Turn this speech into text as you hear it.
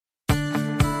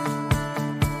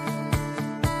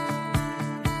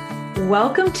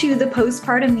Welcome to the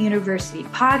Postpartum University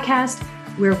podcast,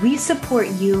 where we support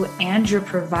you and your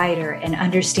provider in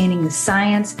understanding the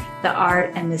science, the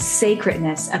art, and the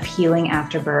sacredness of healing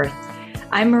after birth.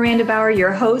 I'm Miranda Bauer,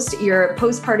 your host, your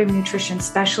postpartum nutrition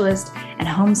specialist, and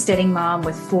homesteading mom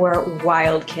with 4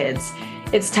 wild kids.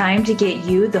 It's time to get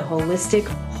you the holistic,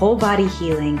 whole body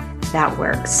healing that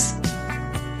works.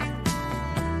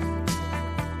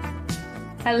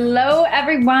 Hello,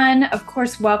 everyone. Of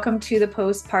course, welcome to the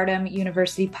Postpartum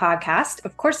University podcast.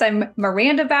 Of course, I'm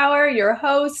Miranda Bauer, your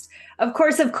host. Of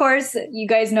course, you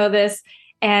guys know this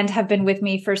and have been with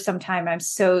me for some time. I'm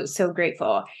so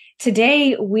grateful.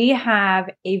 Today, we have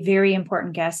a very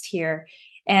important guest here,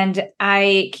 and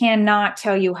I cannot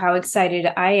tell you how excited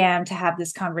I am to have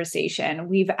this conversation.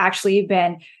 We've actually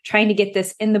been trying to get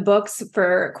this in the books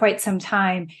for quite some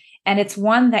time. And it's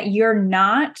one that you're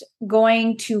not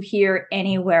going to hear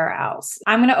anywhere else.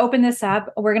 I'm going to open this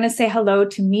up. We're going to say hello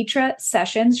to Mitra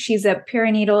Sessions. She's a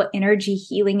perinatal energy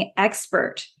healing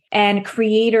expert and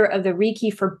creator of the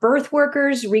Reiki for birth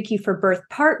workers, Reiki for birth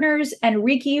partners, and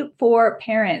Reiki for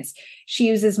parents. She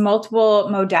uses multiple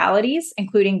modalities,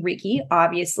 including Reiki,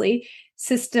 obviously,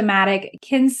 systematic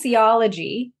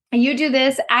kinesiology. And you do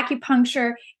this,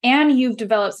 acupuncture, and you've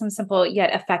developed some simple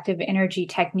yet effective energy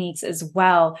techniques as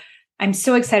well. I'm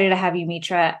so excited to have you,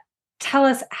 Mitra. Tell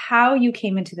us how you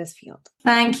came into this field.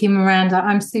 Thank you, Miranda.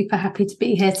 I'm super happy to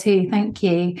be here too. Thank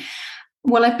you.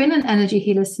 Well, I've been an energy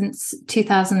healer since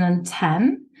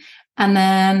 2010. And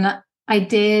then I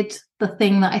did the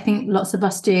thing that I think lots of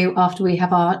us do after we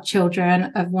have our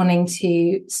children, of wanting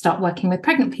to start working with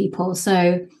pregnant people.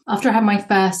 So after I had my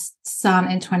first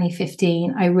son in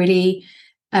 2015, I really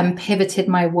pivoted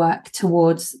my work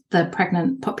towards the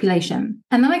pregnant population.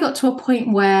 And then I got to a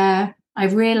point where I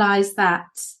realized that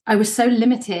I was so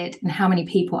limited in how many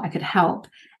people I could help.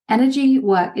 Energy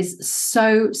work is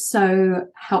so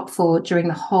helpful during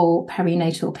the whole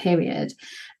perinatal period.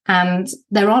 And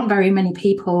there aren't very many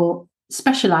people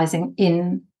specializing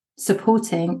in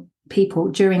supporting people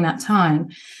during that time.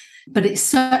 But it's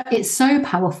so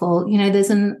powerful. You know, there's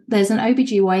an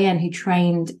OBGYN who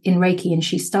trained in Reiki, and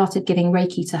she started giving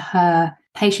Reiki to her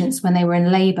patients when they were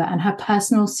in labor, and her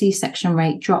personal C-section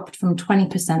rate dropped from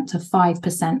 20% to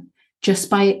 5% just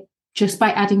by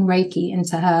adding Reiki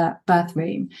into her birth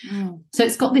room. So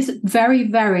it's got this very,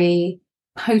 very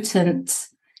potent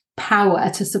power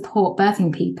to support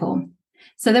birthing people.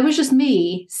 So there was just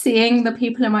me seeing the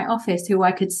people in my office who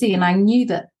I could see. And I knew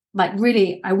that, like,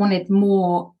 really, I wanted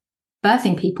more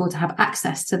birthing people to have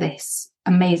access to this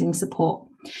amazing support.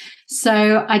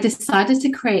 So I decided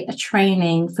to create a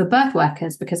training for birth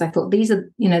workers, because I thought these are,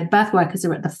 birth workers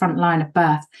are at the front line of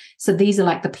birth. So these are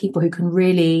like the people who can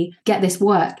really get this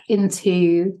work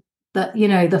into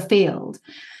the field.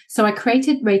 So I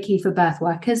created Reiki for birth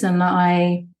workers, and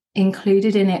I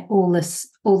included in it all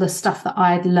the stuff that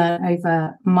I had learned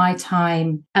over my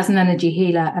time as an energy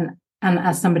healer and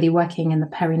as somebody working in the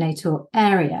perinatal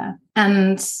area,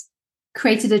 and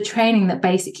created a training that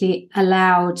basically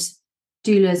allowed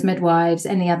doulas, midwives,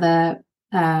 any other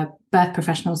birth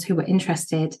professionals who were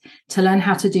interested to learn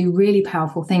how to do really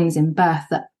powerful things in birth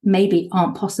that maybe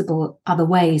aren't possible other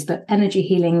ways. But energy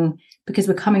healing, because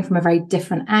we're coming from a very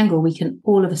different angle, we can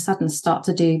all of a sudden start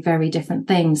to do very different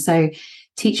things. So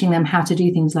teaching them how to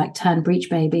do things like turn breech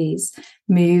babies,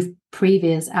 move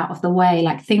previas out of the way,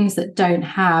 like things that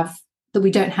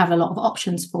we don't have a lot of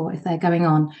options for if they're going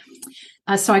on.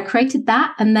 So I created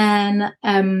that, and then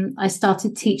I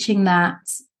started teaching that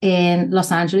in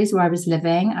Los Angeles, where I was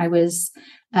living. I was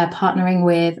partnering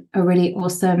with a really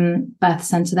awesome birth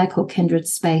center there called Kindred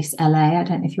Space LA. I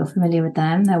don't know if you're familiar with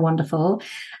them. They're wonderful.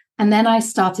 And then I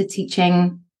started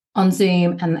teaching on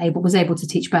Zoom and was able to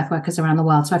teach birth workers around the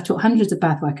world. So I've taught hundreds of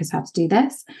birth workers how to do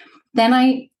this. Then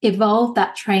I evolved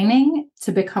that training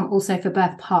to become also for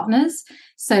birth partners,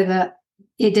 so that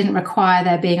it didn't require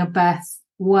there being a birth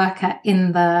worker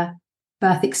in the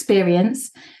birth experience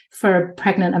for a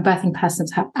pregnant and birthing person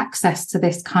to have access to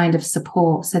this kind of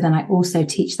support. So then I also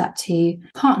teach that to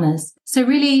partners. So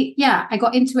really, I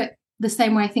got into it the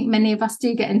same way I think many of us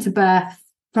do get into birth,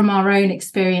 from our own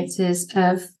experiences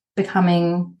of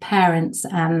becoming parents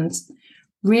and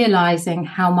realizing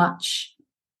how much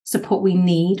support we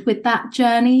need with that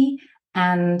journey,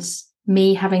 and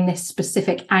me having this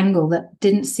specific angle that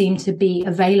didn't seem to be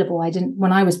available.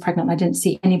 When I was pregnant, I didn't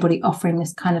see anybody offering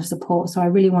this kind of support. So I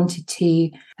really wanted to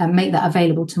make that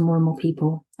available to more and more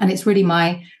people. And it's really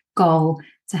my goal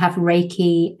to have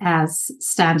Reiki as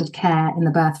standard care in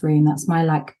the birth room. That's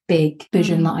my big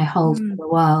vision that I hold for the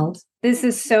world. This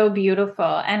is so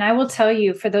beautiful. And I will tell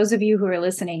you, for those of you who are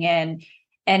listening in,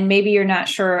 and maybe you're not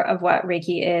sure of what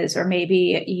Reiki is, or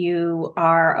maybe you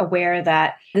are aware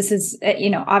that this is,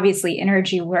 obviously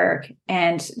energy work,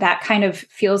 and that kind of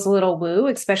feels a little woo,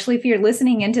 especially if you're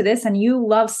listening into this and you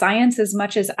love science as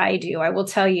much as I do. I will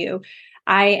tell you,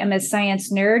 I am a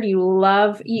science nerd.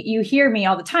 You hear me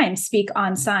all the time speak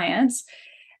on science.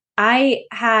 I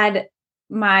had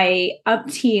my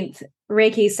umpteenth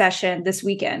Reiki session this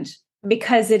weekend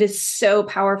because it is so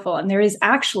powerful. And there is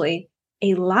actually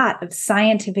a lot of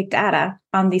scientific data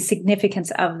on the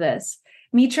significance of this.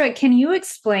 Mitra, can you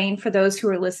explain for those who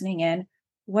are listening in,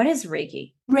 what is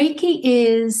Reiki? Reiki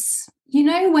is,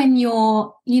 when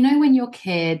your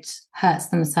kid hurts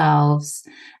themselves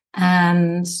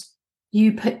and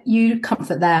you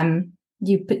comfort them,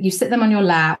 you sit them on your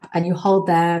lap and you hold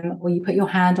them, or you put your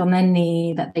hand on their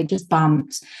knee that they just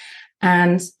bumped.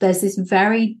 And there's this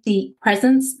very deep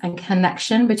presence and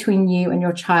connection between you and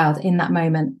your child in that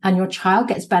moment. And your child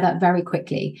gets better very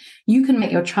quickly. You can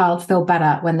make your child feel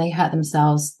better when they hurt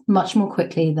themselves much more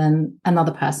quickly than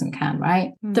another person can,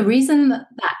 right? Mm. The reason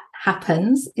that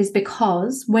happens is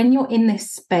because when you're in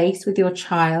this space with your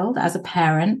child as a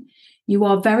parent, you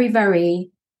are very, very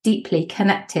deeply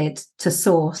connected to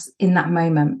source in that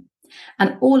moment.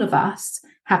 And all of us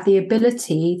have the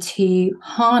ability to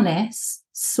harness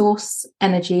source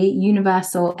energy,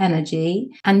 universal energy,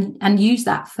 and use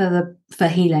that for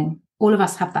healing. All of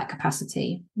us have that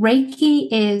capacity. Reiki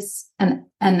is an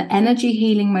energy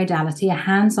healing modality, a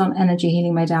hands-on energy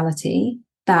healing modality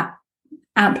that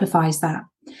amplifies that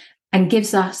and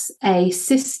gives us a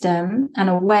system and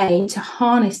a way to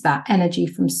harness that energy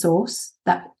from source.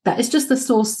 That is just the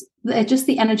source, just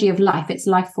the energy of life. It's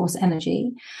life force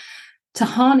energy. To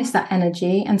harness that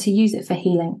energy and to use it for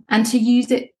healing, and to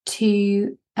use it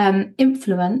to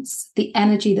influence the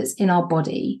energy that's in our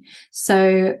body.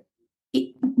 So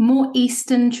more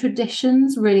Eastern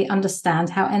traditions really understand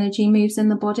how energy moves in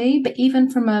the body, but even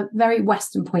from a very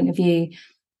Western point of view,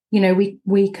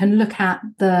 we can look at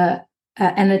the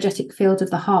energetic field of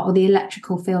the heart, or the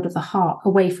electrical field of the heart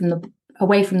away from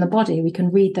the body. We can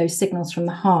read those signals from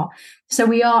the heart. So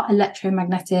we are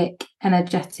electromagnetic,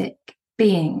 energetic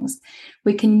beings.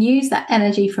 We can use that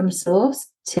energy from source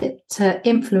to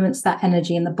influence that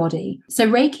energy in the body. So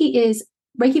Reiki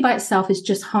by itself is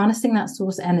just harnessing that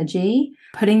source energy,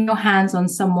 putting your hands on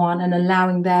someone and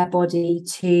allowing their body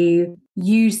to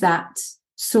use that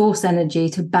source energy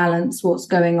to balance what's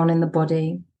going on in the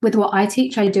body. With what I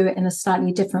teach, I do it in a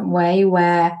slightly different way,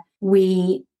 where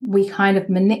we kind of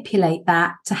manipulate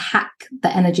that to hack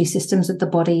the energy systems of the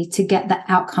body to get the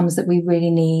outcomes that we really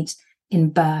need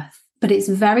in birth. But it's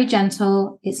very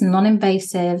gentle, it's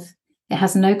non-invasive, it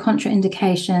has no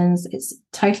contraindications, it's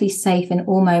totally safe in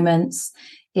all moments.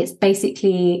 It's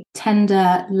basically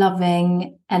tender,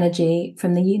 loving energy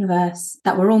from the universe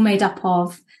that we're all made up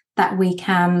of, that we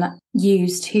can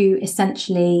use to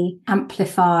essentially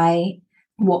amplify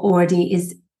what already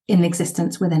is in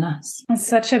existence within us. It's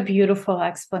such a beautiful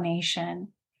explanation.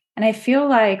 And I feel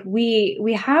like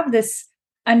we have this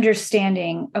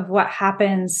understanding of what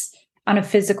happens on a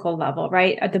physical level,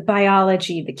 right? The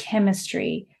biology, the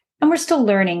chemistry. And we're still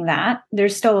learning that.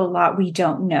 There's still a lot we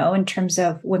don't know in terms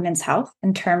of women's health,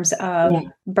 in terms of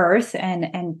birth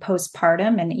and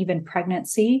postpartum and even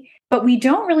pregnancy. But we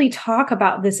don't really talk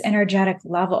about this energetic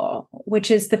level,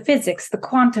 which is the physics, the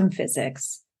quantum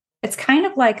physics. It's kind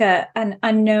of like an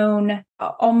unknown,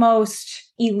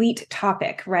 almost elite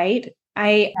topic, right?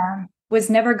 I was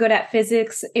never good at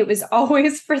physics. It was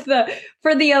always for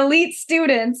the elite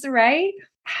students, right?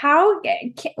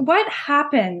 What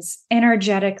happens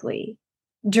energetically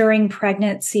during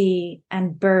pregnancy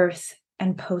and birth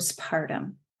and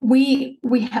postpartum? We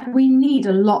need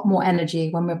a lot more energy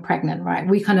when we're pregnant, right?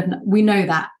 We know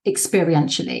that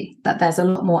experientially, that there's a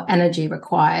lot more energy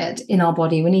required in our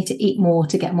body. We need to eat more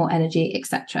to get more energy,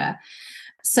 etc.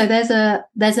 So there's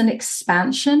an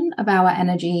expansion of our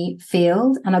energy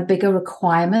field and a bigger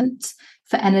requirement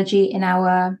for energy in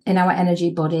our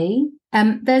energy body.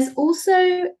 There's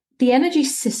also the energy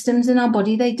systems in our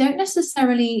body. They don't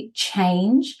necessarily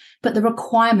change, but the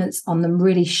requirements on them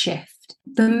really shift.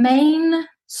 The main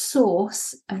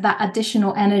source of that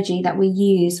additional energy that we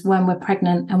use when we're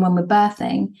pregnant and when we're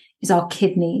birthing is our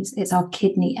kidneys. It's our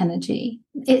kidney energy.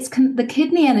 The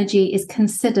kidney energy is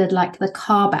considered like the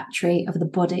car battery of the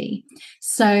body.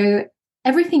 So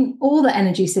all the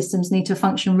energy systems need to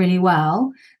function really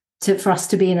well for us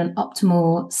to be in an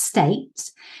optimal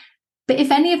state. But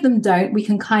if any of them don't, we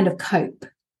can kind of cope.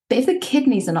 But if the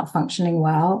kidneys are not functioning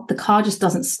well, the car just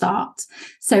doesn't start.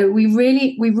 So we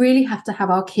really have to have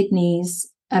our kidneys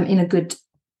in a good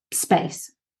space.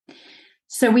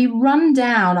 So we run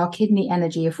down our kidney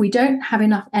energy. If we don't have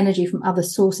enough energy from other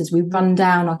sources, we run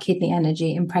down our kidney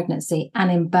energy in pregnancy and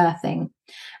in birthing.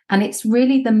 And it's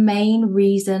really the main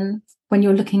reason, when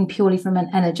you're looking purely from an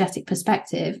energetic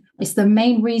perspective, it's the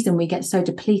main reason we get so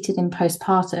depleted in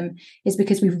postpartum is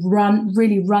because we've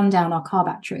really run down our car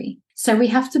battery. So we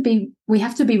have to be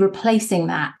replacing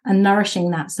that and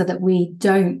nourishing that so that we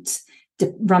don't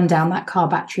run down that car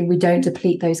battery. We don't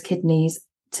deplete those kidneys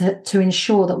to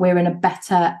ensure that we're in a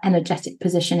better energetic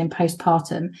position in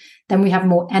postpartum. Then we have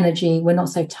more energy. We're not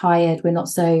so tired. We're not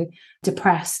so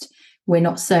depressed. We're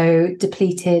not so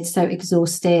depleted, so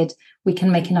exhausted. We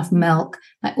can make enough milk.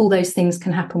 Like, all those things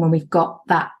can happen when we've got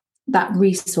that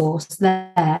resource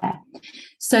there.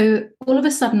 So all of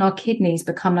a sudden our kidneys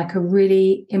become like a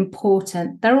really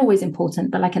important, they're always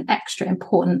important, but like an extra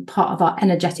important part of our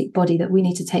energetic body that we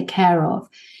need to take care of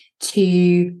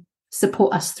to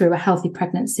support us through a healthy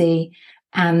pregnancy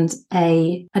and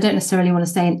I don't necessarily want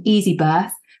to say an easy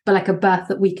birth, but like a birth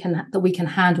that we can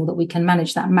handle, that we can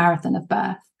manage that marathon of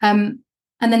birth. And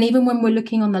then even when we're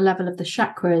looking on the level of the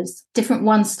chakras, different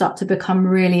ones start to become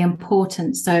really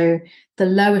important. So the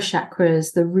lower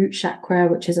chakras, the root chakra,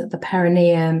 which is at the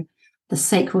perineum, the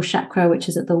sacral chakra, which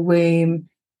is at the womb,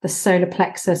 the solar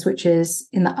plexus, which is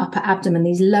in the upper abdomen,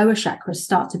 these lower chakras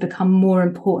start to become more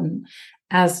important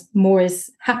as more is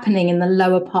happening in the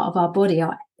lower part of our body.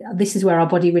 This is where our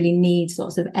body really needs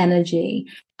lots of energy.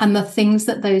 And the things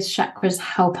that those chakras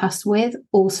help us with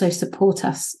also support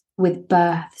us with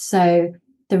birth. So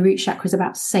the root chakra is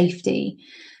about safety.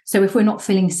 So if we're not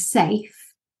feeling safe,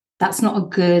 that's not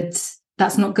good for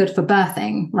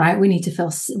birthing, right? We need to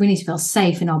feel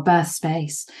safe in our birth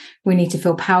space. We need to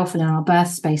feel powerful in our birth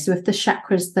space. So if the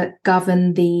chakras that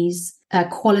govern these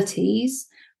qualities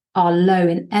are low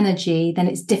in energy, then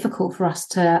it's difficult for us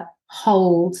to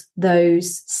hold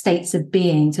those states of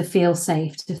being, to feel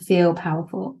safe, to feel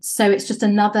powerful. So it's just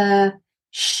another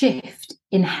shift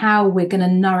in how we're going to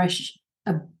nourish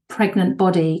a pregnant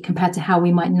body compared to how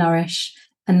we might nourish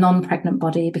a non-pregnant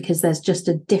body, because there's just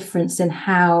a difference in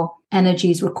how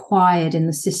energy is required in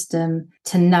the system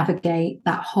to navigate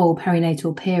that whole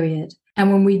perinatal period.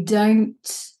 And when we don't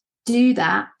do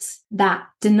that, that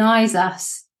denies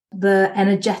us the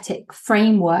energetic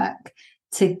framework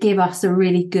to give us a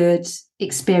really good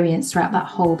experience throughout that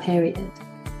whole period.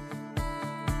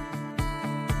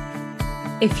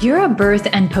 If you're a birth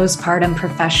and postpartum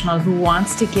professional who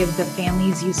wants to give the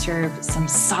families you serve some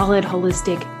solid,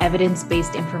 holistic,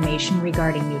 evidence-based information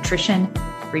regarding nutrition,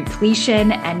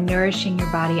 repletion, and nourishing your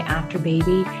body after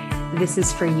baby, this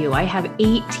is for you. I have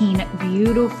 18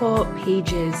 beautiful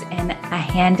pages in a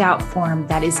handout form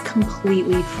that is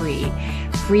completely free.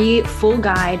 Free full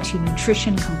guide to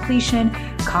nutrition completion,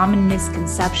 common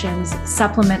misconceptions,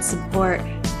 supplement support,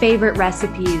 favorite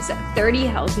recipes, 30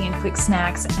 healthy and quick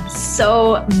snacks, and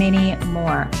so many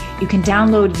more. You can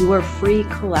download your free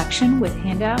collection with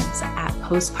handouts at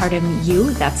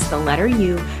postpartumu, that's the letter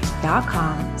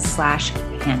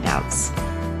u.com/handouts.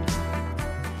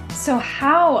 So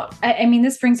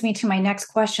this brings me to my next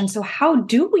question. So how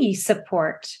do we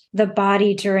support the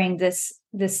body during this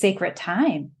sacred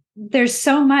time? There's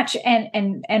so much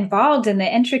and involved in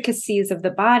the intricacies of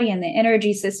the body and the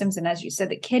energy systems. And as you said,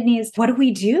 the kidneys, what do we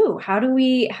do? How do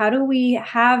we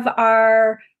have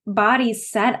our bodies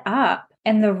set up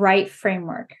in the right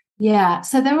framework? Yeah.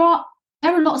 So there are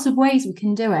lots of ways we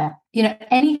can do it.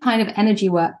 Any kind of energy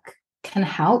work can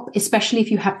help, especially if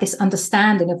you have this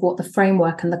understanding of what the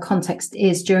framework and the context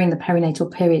is during the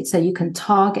perinatal period. So you can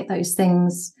target those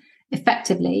things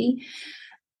effectively.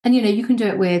 And, you can do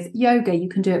it with yoga, you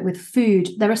can do it with food.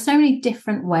 There are so many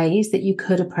different ways that you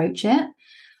could approach it.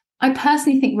 I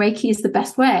personally think Reiki is the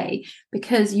best way,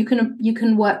 because you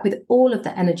can work with all of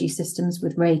the energy systems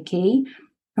with Reiki.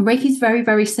 And Reiki is very,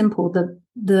 very simple.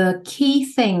 The key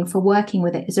thing for working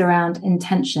with it is around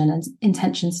intention and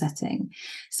intention setting.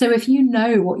 So if you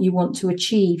know what you want to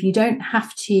achieve, you don't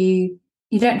have to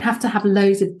have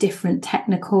loads of different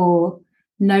technical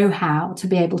know-how to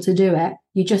be able to do it.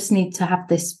 You just need to have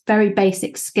this very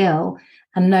basic skill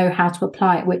and know how to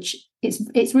apply it, which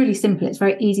it's really simple. It's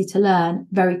very easy to learn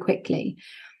very quickly.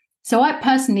 So I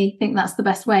personally think that's the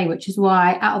best way, which is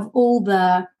why out of all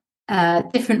the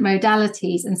different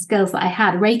modalities and skills that I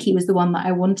had, Reiki was the one that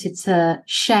I wanted to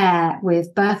share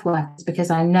with birth workers, because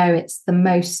I know it's the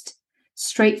most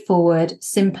straightforward,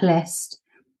 simplest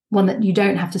one that you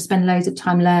don't have to spend loads of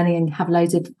time learning and have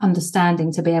loads of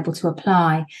understanding to be able to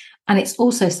apply. And it's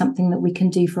also something that we can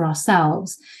do for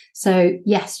ourselves. So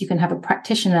yes, you can have a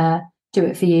practitioner do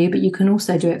it for you, but you can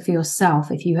also do it for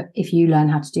yourself if you learn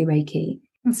how to do Reiki.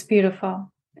 That's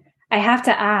beautiful. I have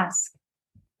to ask,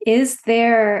 Is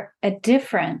there a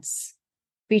difference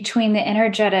between the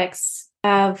energetics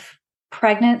of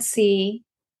pregnancy,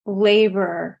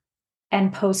 labor,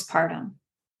 and postpartum?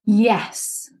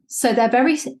 Yes. So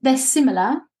they're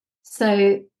similar.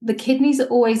 So the kidneys are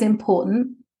always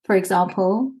important, for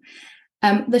example.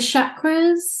 The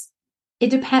chakras,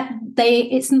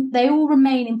 they all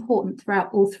remain important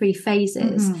throughout all three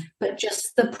phases, but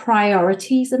just the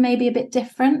priorities are maybe a bit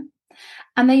different.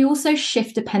 And they also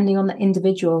shift depending on the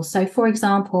individual. So, for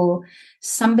example,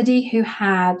 somebody who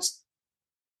had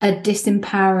a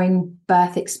disempowering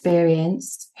birth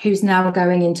experience, who's now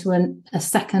going into a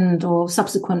second or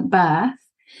subsequent birth,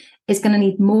 is going to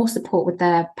need more support with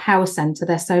their power center,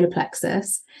 their solar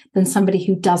plexus, than somebody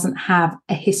who doesn't have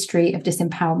a history of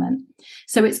disempowerment.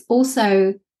 So it's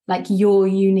also like your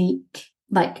unique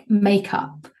like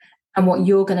makeup and what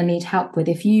you're going to need help with.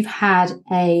 If you've had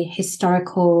a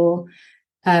historical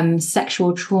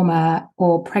sexual trauma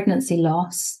or pregnancy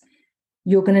loss,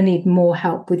 you're going to need more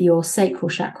help with your sacral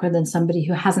chakra than somebody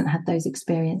who hasn't had those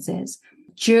experiences.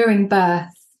 During birth,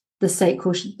 the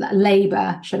sacral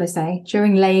labor, should I say,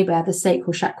 during labor, the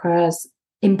sacral chakra's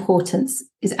importance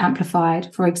is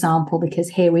amplified, for example, because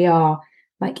here we are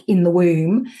like in the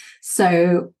womb.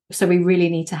 So we really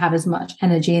need to have as much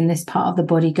energy in this part of the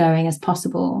body going as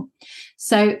possible.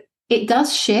 So it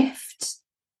does shift.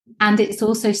 And it's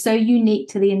also so unique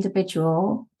to the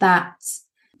individual that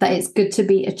it's good to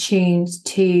be attuned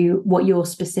to what your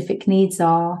specific needs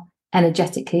are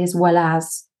energetically, as well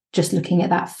as just looking at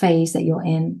that phase that you're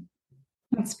in.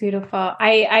 That's beautiful.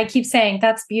 I keep saying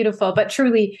that's beautiful, but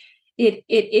truly it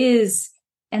is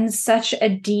in such a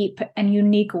deep and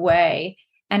unique way.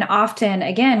 And often,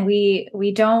 again,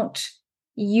 we don't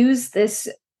use this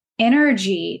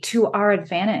energy to our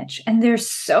advantage. And there's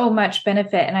so much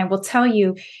benefit. And I will tell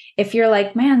you, if you're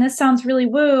like, man, this sounds really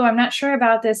woo, I'm not sure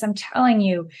about this, I'm telling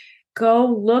you, go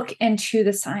look into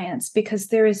the science, because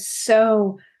there is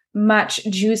so much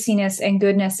juiciness and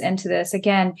goodness into this.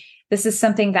 Again, this is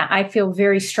something that I feel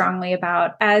very strongly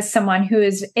about as someone who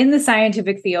is in the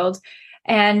scientific field,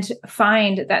 and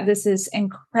find that this is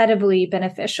incredibly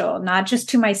beneficial, not just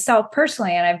to myself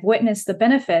personally, and I've witnessed the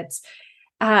benefits,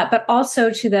 but also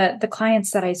to the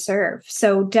clients that I serve.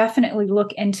 So definitely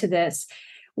look into this.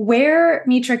 Where,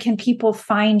 Mitra, can people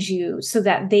find you so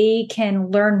that they can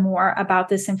learn more about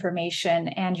this information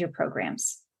and your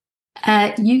programs?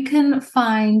 You can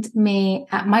find me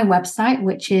at my website,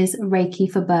 which is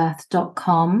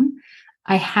reikiforbirth.com.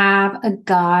 I have a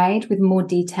guide with more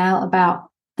detail about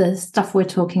the stuff we're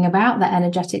talking about, the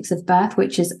energetics of birth,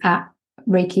 which is at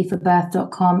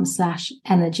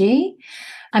reikiforbirth.com/energy.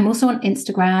 I'm also on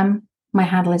Instagram. My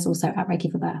handle is also at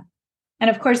Reiki for Birth. And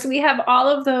of course, we have all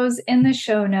of those in the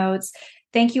show notes.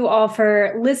 Thank you all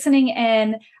for listening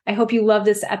in. I hope you love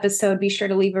this episode. Be sure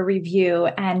to leave a review.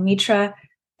 And Mitra,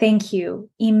 thank you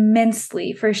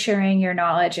immensely for sharing your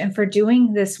knowledge and for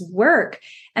doing this work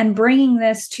and bringing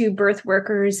this to birth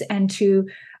workers and to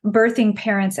birthing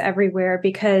parents everywhere,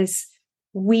 because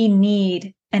we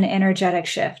need an energetic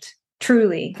shift.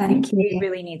 Truly. Thank you. We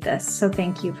really need this. So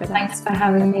thank you for that. Thanks for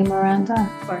having me, Miranda.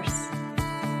 Of course.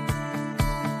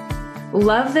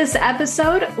 Love this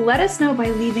episode? Let us know by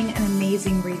leaving an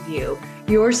amazing review.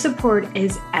 Your support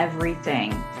is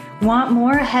everything. Want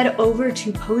more? Head over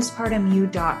to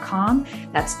postpartumu.com.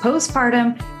 That's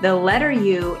postpartum, the letter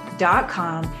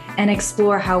U.com, and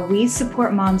explore how we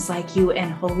support moms like you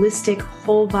in holistic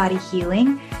whole body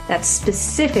healing that's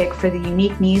specific for the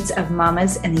unique needs of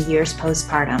mamas in the years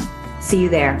postpartum. See you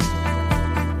there.